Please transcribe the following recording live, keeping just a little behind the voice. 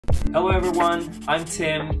Hello everyone, I'm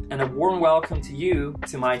Tim and a warm welcome to you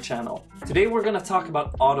to my channel. Today we're going to talk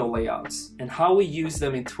about auto layouts and how we use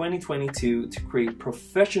them in 2022 to create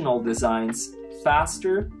professional designs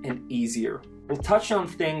faster and easier. We'll touch on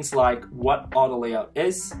things like what auto layout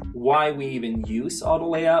is, why we even use auto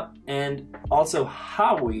layout, and also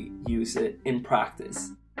how we use it in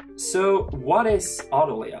practice. So what is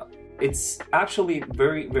auto layout? It's actually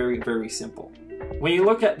very simple. When you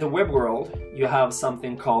look at the web world, you have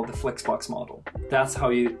something called the Flexbox model. That's how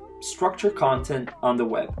you structure content on the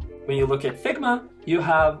web. When you look at Figma, you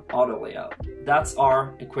have auto layout. That's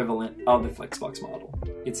our equivalent of the Flexbox model.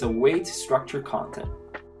 It's a way to structure content.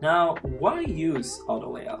 Now, why use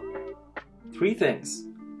auto layout? Three things.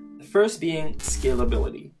 The first being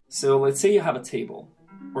scalability. So let's say you have a table,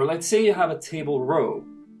 or let's say you have a table row,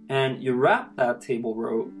 and you wrap that table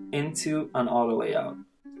row into an auto layout.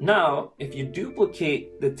 Now, if you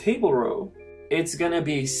duplicate the table row, it's gonna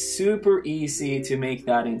be super easy to make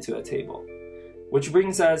that into a table. Which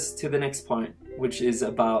brings us to the next point, which is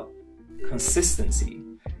about consistency.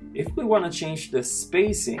 If we wanna change the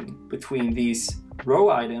spacing between these row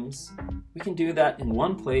items, we can do that in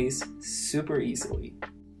one place super easily.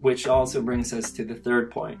 Which also brings us to the third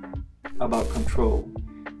point, about control.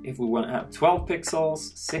 If we wanna have 12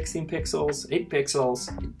 pixels, 16 pixels, 8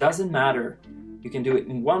 pixels, it doesn't matter. You can do it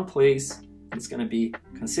in one place. It's going to be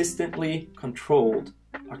consistently controlled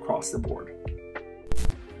across the board.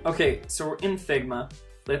 Okay, so we're in Figma.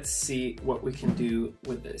 Let's see what we can do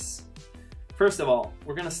with this. First of all,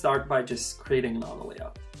 we're going to start by just creating an auto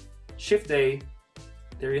layout. Shift A,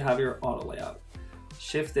 there you have your auto layout.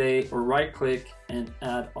 Shift A or right click and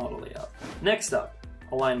add auto layout. Next up,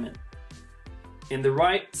 alignment. In the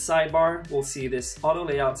right sidebar, we'll see this auto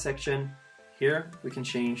layout section. Here, we can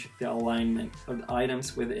change the alignment of the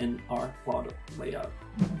items within our auto layout.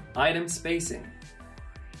 Item spacing.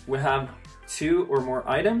 We have 2 or more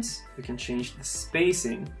items. We can change the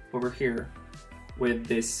spacing over here with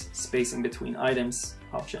this spacing between items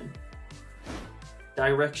option.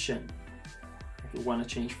 Direction. If we want to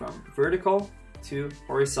change from vertical to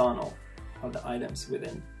horizontal of the items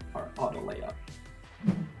within our auto layout.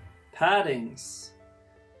 Paddings.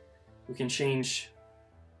 We can change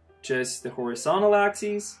just the horizontal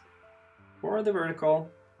axes, or the vertical,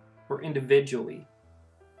 or individually,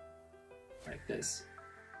 like this.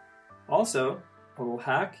 Also, a little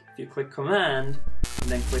hack, if you click Command,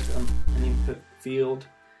 and then click on an input field,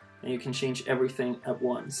 and you can change everything at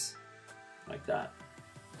once, like that.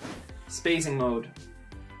 Spacing mode.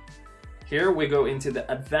 Here we go into the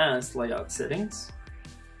advanced layout settings.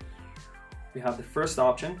 We have the first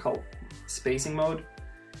option called spacing mode.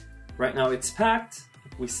 Right now it's packed.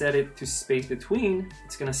 If we set it to space between,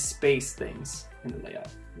 it's gonna space things in the layout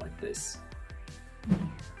like this.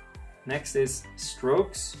 Next is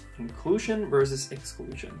strokes, inclusion versus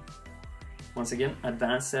exclusion. Once again,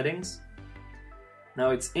 advanced settings. Now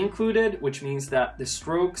it's included, which means that the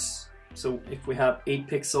strokes, so if we have 8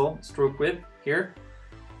 pixel stroke width here,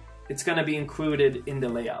 it's gonna be included in the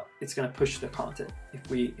layout. It's gonna push the content. If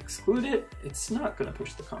we exclude it, it's not gonna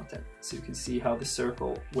push the content. So you can see how the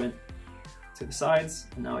circle went to the sides,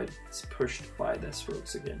 and now it's pushed by the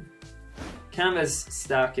strokes again. Canvas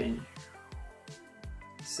stacking.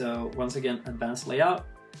 So once again, advanced layout.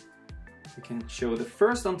 We can show the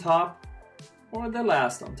first on top or the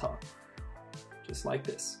last on top, just like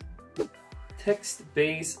this. Text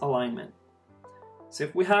base alignment. So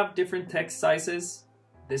if we have different text sizes,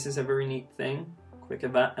 this is a very neat thing. Click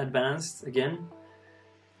advanced again.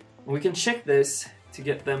 And we can check this to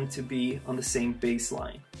get them to be on the same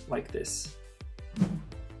baseline, like this.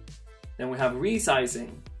 Then we have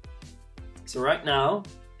resizing. So right now,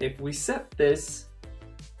 if we set this,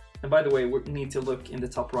 and by the way, we need to look in the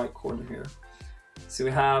top right corner here. So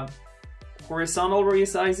we have horizontal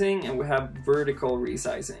resizing and we have vertical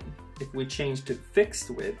resizing. If we change to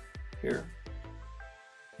fixed width here,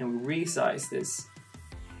 and we resize this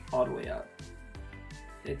auto layout,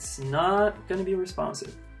 it's not going to be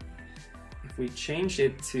responsive. If we change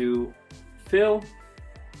it to fill,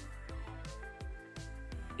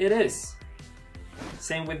 it is.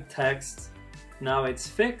 Same with text. Now it's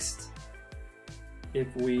fixed.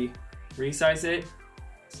 If we resize it,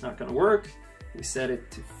 it's not gonna work. We set it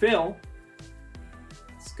to fill,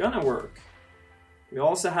 it's gonna work. We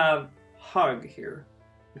also have hug here,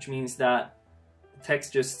 which means that the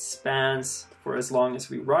text just spans for as long as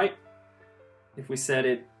we write. If we set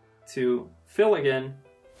it to fill again,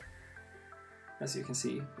 as you can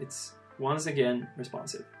see, it's once again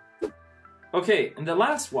responsive. Okay, and the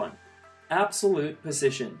last one, absolute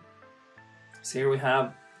position. So here we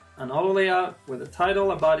have an auto layout with a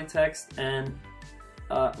title, a body text, and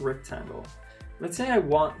a rectangle. Let's say I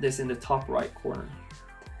want this in the top right corner.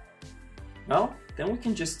 Well, then we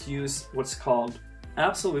can just use what's called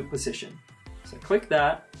absolute position. So I click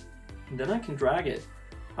that, and then I can drag it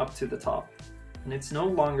up to the top, and it's no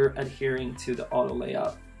longer adhering to the auto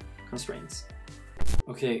layout constraints.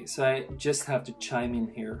 Okay, so I just have to chime in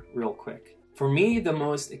here real quick. For me, the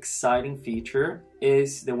most exciting feature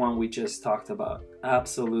is the one we just talked about,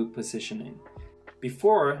 absolute positioning.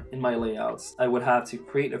 Before, in my layouts, I would have to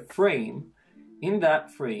create a frame. In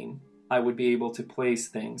that frame, I would be able to place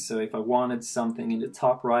things. So if I wanted something in the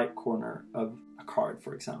top right corner of a card,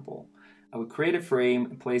 for example, I would create a frame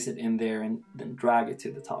and place it in there and then drag it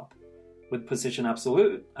to the top. With position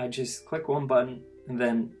absolute, I just click one button and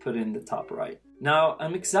then put it in the top right. Now,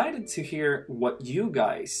 I'm excited to hear what you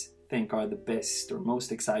guys think are the best or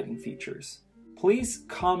most exciting features. Please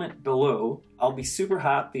comment below. I'll be super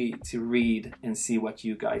happy to read and see what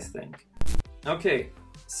you guys think. Okay,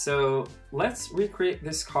 so let's recreate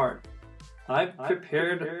this card. I've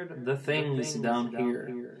prepared the things down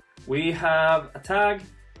here. We have a tag,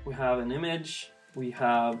 we have an image, we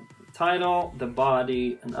have the title, the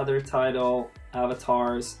body, another title,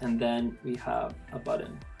 avatars, and then we have a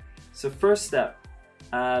button. So first step,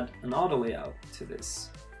 add an auto layout to this.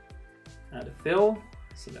 Add a fill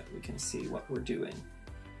so that we can see what we're doing.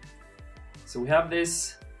 So we have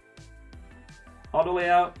this auto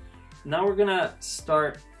layout. Now we're gonna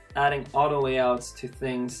start adding auto layouts to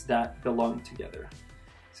things that belong together.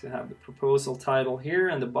 So we have the proposal title here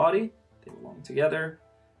and the body, they belong together.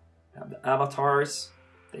 We have the avatars,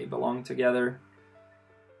 they belong together.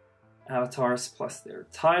 Avatars plus their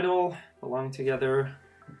title belong together.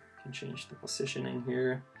 You can change the positioning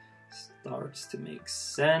here. Starts to make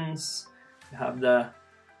sense. We have the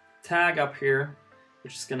tag up here,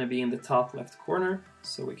 which is going to be in the top left corner.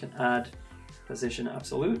 So we can add position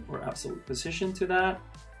absolute or absolute position to that.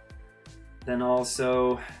 Then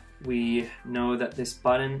also we know that this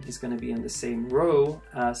button is going to be in the same row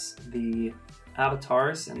as the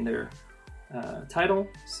avatars and their title.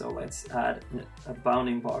 So let's add a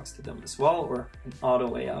bounding box to them as well, or an auto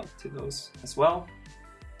layout to those as well,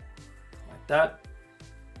 like that.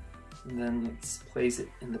 And then let's place it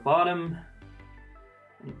in the bottom.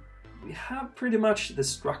 And we have pretty much the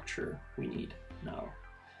structure we need now.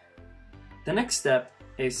 The next step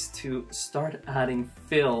is to start adding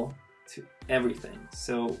fill to everything.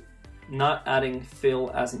 So not adding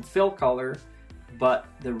fill as in fill color, but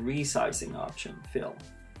the resizing option, fill.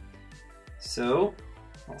 So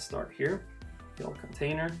I'll start here, fill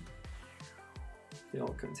container, fill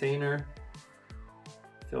container,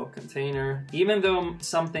 fill container. Even though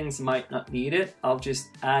some things might not need it, I'll just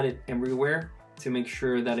add it everywhere to make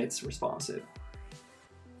sure that it's responsive.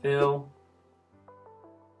 Fill,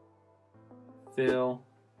 fill,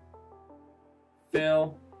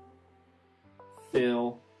 fill,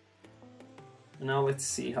 fill. And now let's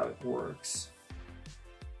see how it works.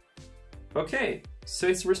 Okay, so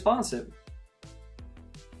it's responsive.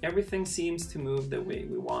 Everything seems to move the way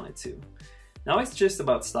we want it to. Now it's just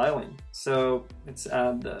about styling. So let's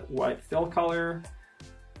add the white fill color.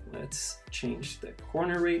 Let's change the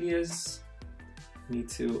corner radius. We need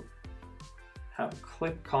to have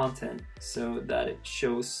clip content so that it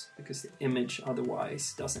shows, because the image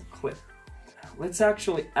otherwise doesn't clip. Let's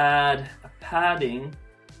actually add a padding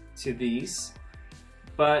to these,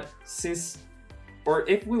 but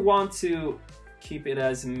if we want to keep it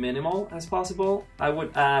as minimal as possible, I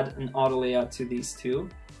would add an auto layout to these two.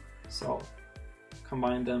 So I'll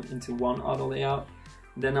combine them into one auto layout.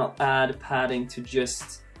 Then I'll add padding to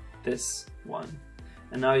just this one.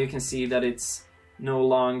 And now you can see that it's no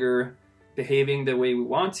longer behaving the way we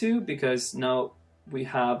want to, because now we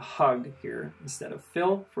have hug here instead of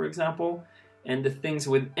fill, for example. And the things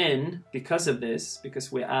within, because of this,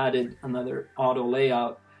 because we added another auto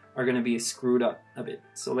layout, are going to be screwed up a bit.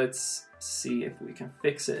 So let's see if we can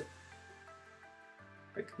fix it.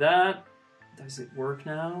 Like that. Does it work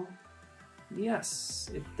now? Yes,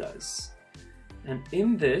 it does. And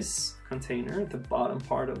in this container, the bottom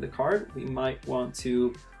part of the card, we might want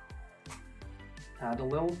to add a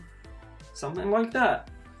little something like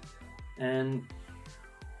that. And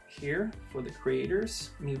here for the creators,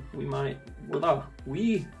 we might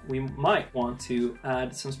want to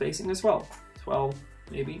add some spacing as well. 12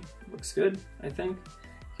 maybe looks good, I think.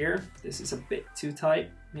 Here, this is a bit too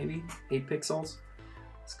tight, maybe 8 pixels.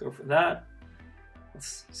 Let's go for that.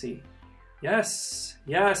 Let's see. Yes,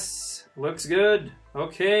 yes, looks good.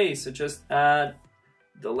 Okay, so just add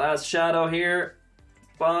the last shadow here.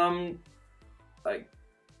 Bum, like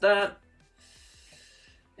that.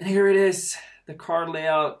 And here it is, the card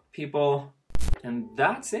layout, people. And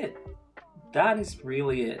that's it. that is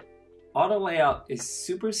really it. Auto layout is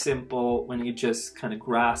super simple when you just kind of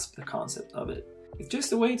grasp the concept of it. It's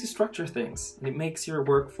just a way to structure things, and it makes your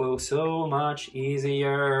workflow so much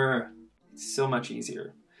easier. It's so much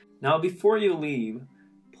easier. Now, before you leave,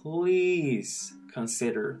 please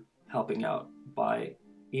consider helping out by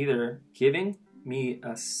either giving me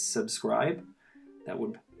a subscribe. That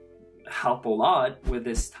would help a lot with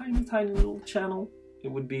this tiny little channel. It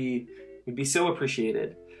would be so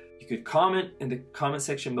appreciated. You could comment in the comment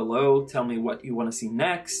section below, tell me what you want to see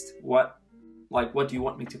next, what do you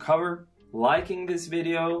want me to cover. Liking this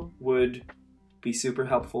video would be super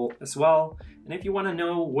helpful as well. And if you want to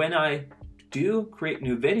know when I do create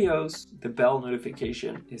new videos, the bell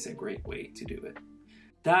notification is a great way to do it.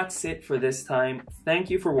 That's it for this time. Thank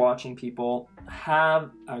you for watching, people.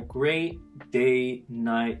 Have a great day,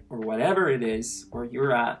 night, or whatever it is where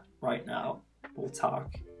you're at right now. We'll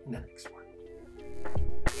talk in the next one.